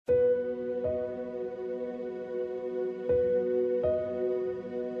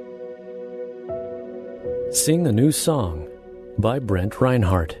Sing a New Song by Brent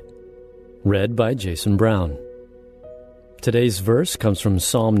Reinhardt. Read by Jason Brown. Today's verse comes from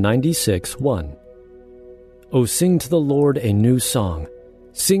Psalm 96:1. O sing to the Lord a new song.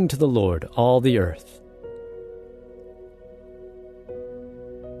 Sing to the Lord, all the earth.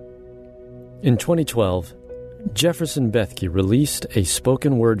 In 2012, Jefferson Bethke released a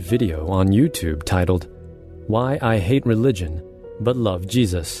spoken word video on YouTube titled, Why I Hate Religion But Love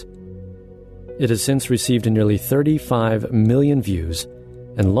Jesus. It has since received nearly 35 million views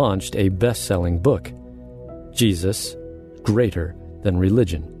and launched a best-selling book, Jesus, Greater Than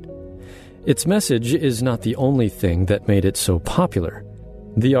Religion. Its message is not the only thing that made it so popular.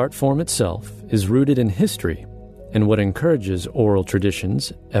 The art form itself is rooted in history and what encourages oral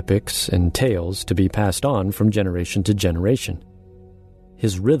traditions, epics, and tales to be passed on from generation to generation.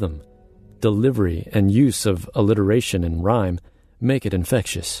 His rhythm, delivery, and use of alliteration and rhyme make it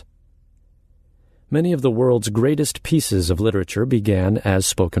infectious. Many of the world's greatest pieces of literature began as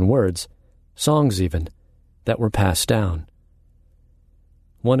spoken words, songs even, that were passed down.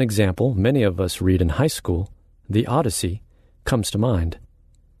 One example many of us read in high school, the Odyssey, comes to mind.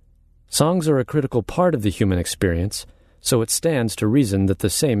 Songs are a critical part of the human experience, so it stands to reason that the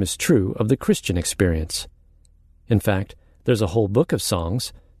same is true of the Christian experience. In fact, there's a whole book of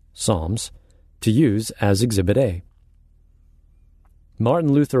songs, Psalms, to use as Exhibit A.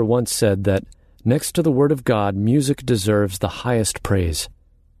 Martin Luther once said that, next to the Word of God, music deserves the highest praise.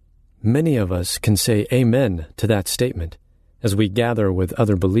 Many of us can say amen to that statement as we gather with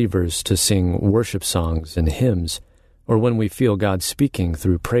other believers to sing worship songs and hymns, or when we feel God speaking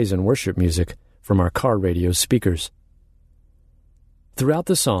through praise and worship music from our car radio speakers. Throughout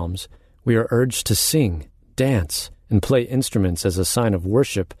the Psalms, we are urged to sing, dance, and play instruments as a sign of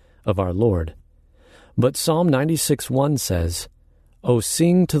worship of our Lord. But Psalm 96:1 says, O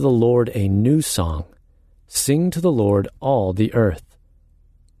sing to the Lord a new song. Sing to the Lord all the earth.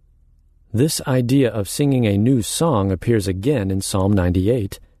 This idea of singing a new song appears again in Psalm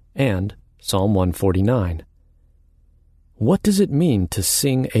 98 and Psalm 149. What does it mean to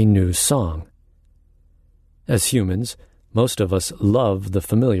sing a new song? As humans, most of us love the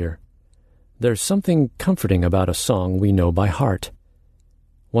familiar. There's something comforting about a song we know by heart.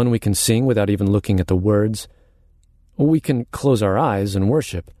 One we can sing without even looking at the words. We can close our eyes and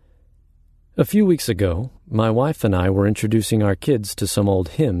worship. A few weeks ago, my wife and I were introducing our kids to some old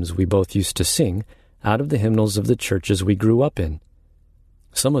hymns we both used to sing out of the hymnals of the churches we grew up in.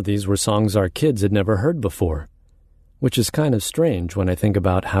 Some of these were songs our kids had never heard before, which is kind of strange when I think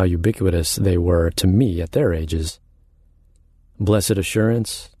about how ubiquitous they were to me at their ages. Blessed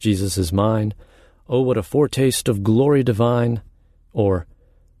Assurance, Jesus is Mine, Oh, what a foretaste of glory divine, or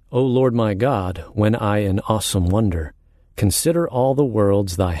O Lord my God, when I in awesome wonder consider all the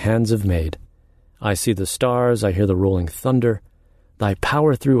worlds thy hands have made. I see the stars, I hear the rolling thunder, thy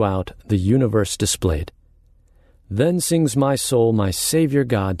power throughout the universe displayed. Then sings my soul, my Savior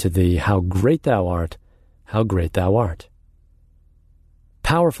God, to thee, how great thou art, how great thou art.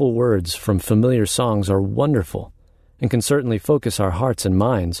 Powerful words from familiar songs are wonderful and can certainly focus our hearts and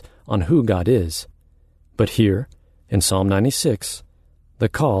minds on who God is. But here, in Psalm 96, the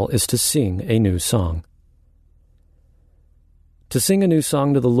call is to sing a new song. To sing a new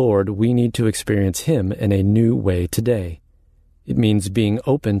song to the Lord, we need to experience Him in a new way today. It means being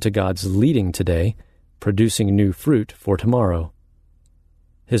open to God's leading today, producing new fruit for tomorrow.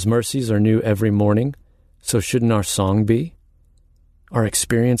 His mercies are new every morning, so shouldn't our song be? Our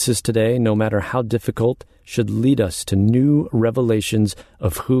experiences today, no matter how difficult, should lead us to new revelations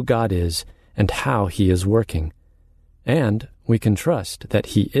of who God is and how He is working. And we can trust that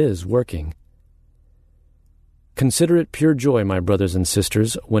He is working. Consider it pure joy, my brothers and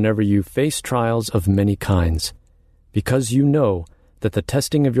sisters, whenever you face trials of many kinds, because you know that the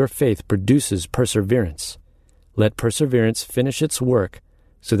testing of your faith produces perseverance. Let perseverance finish its work,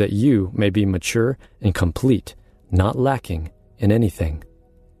 so that you may be mature and complete, not lacking in anything.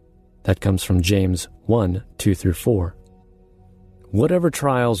 That comes from James 1:2-4. Whatever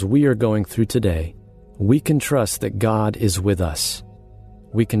trials we are going through today, we can trust that God is with us.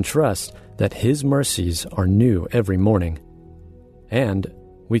 We can trust that His mercies are new every morning. And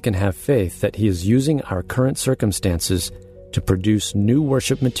we can have faith that He is using our current circumstances to produce new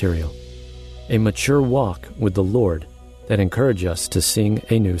worship material, a mature walk with the Lord that encourage us to sing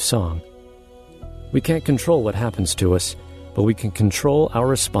a new song. We can't control what happens to us, but we can control our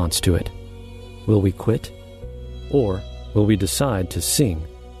response to it. Will we quit? Or will we decide to sing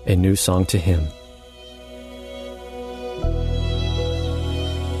a new song to Him?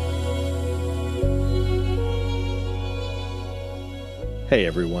 Hey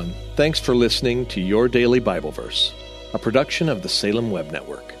everyone, thanks for listening to Your Daily Bible Verse, a production of the Salem Web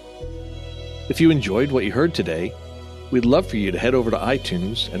Network. If you enjoyed what you heard today, we'd love for you to head over to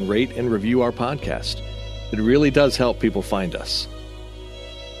iTunes and rate and review our podcast. It really does help people find us.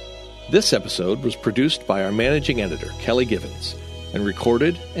 This episode was produced by our managing editor, Kelly Givens, and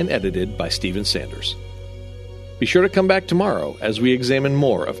recorded and edited by Stephen Sanders. Be sure to come back tomorrow as we examine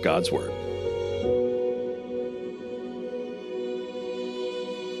more of God's Word.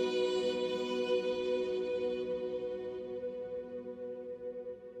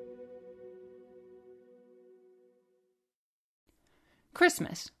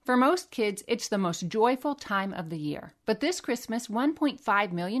 Christmas. For most kids, it's the most joyful time of the year. But this Christmas,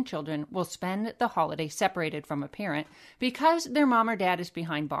 1.5 million children will spend the holiday separated from a parent because their mom or dad is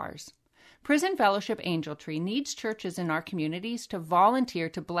behind bars. Prison Fellowship Angel Tree needs churches in our communities to volunteer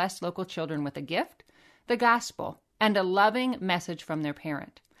to bless local children with a gift, the gospel, and a loving message from their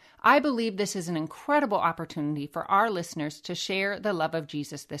parent. I believe this is an incredible opportunity for our listeners to share the love of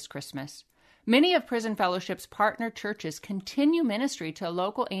Jesus this Christmas. Many of Prison Fellowship's partner churches continue ministry to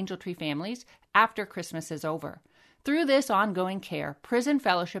local Angel Tree families after Christmas is over. Through this ongoing care, Prison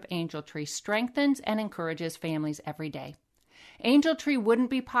Fellowship Angel Tree strengthens and encourages families every day. Angel Tree wouldn't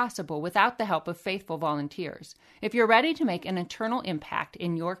be possible without the help of faithful volunteers. If you're ready to make an eternal impact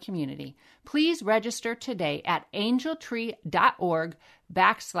in your community, please register today at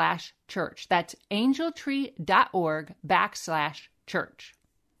angeltree.org/church. That's angeltree.org/church.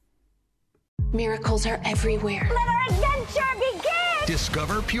 Miracles are everywhere. Let our adventure begin!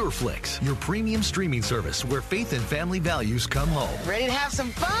 Discover PureFlix, your premium streaming service where faith and family values come home. Ready to have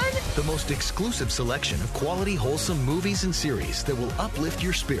some fun? The most exclusive selection of quality, wholesome movies and series that will uplift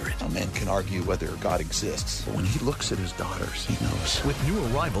your spirit. A man can argue whether God exists, but when he looks at his daughters, he knows. With new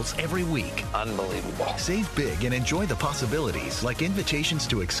arrivals every week. Unbelievable. Save big and enjoy the possibilities, like invitations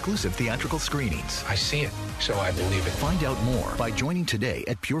to exclusive theatrical screenings. I see it, so I believe it. Find out more by joining today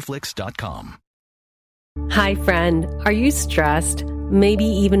at pureflix.com. Hi, friend. Are you stressed? Maybe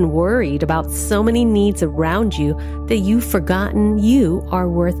even worried about so many needs around you that you've forgotten you are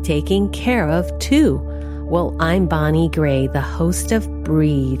worth taking care of too? Well, I'm Bonnie Gray, the host of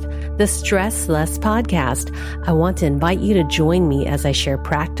Breathe, the Stress Less podcast. I want to invite you to join me as I share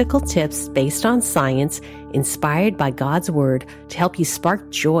practical tips based on science, inspired by God's Word, to help you spark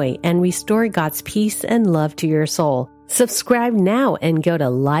joy and restore God's peace and love to your soul. Subscribe now and go to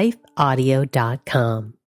lifeaudio.com.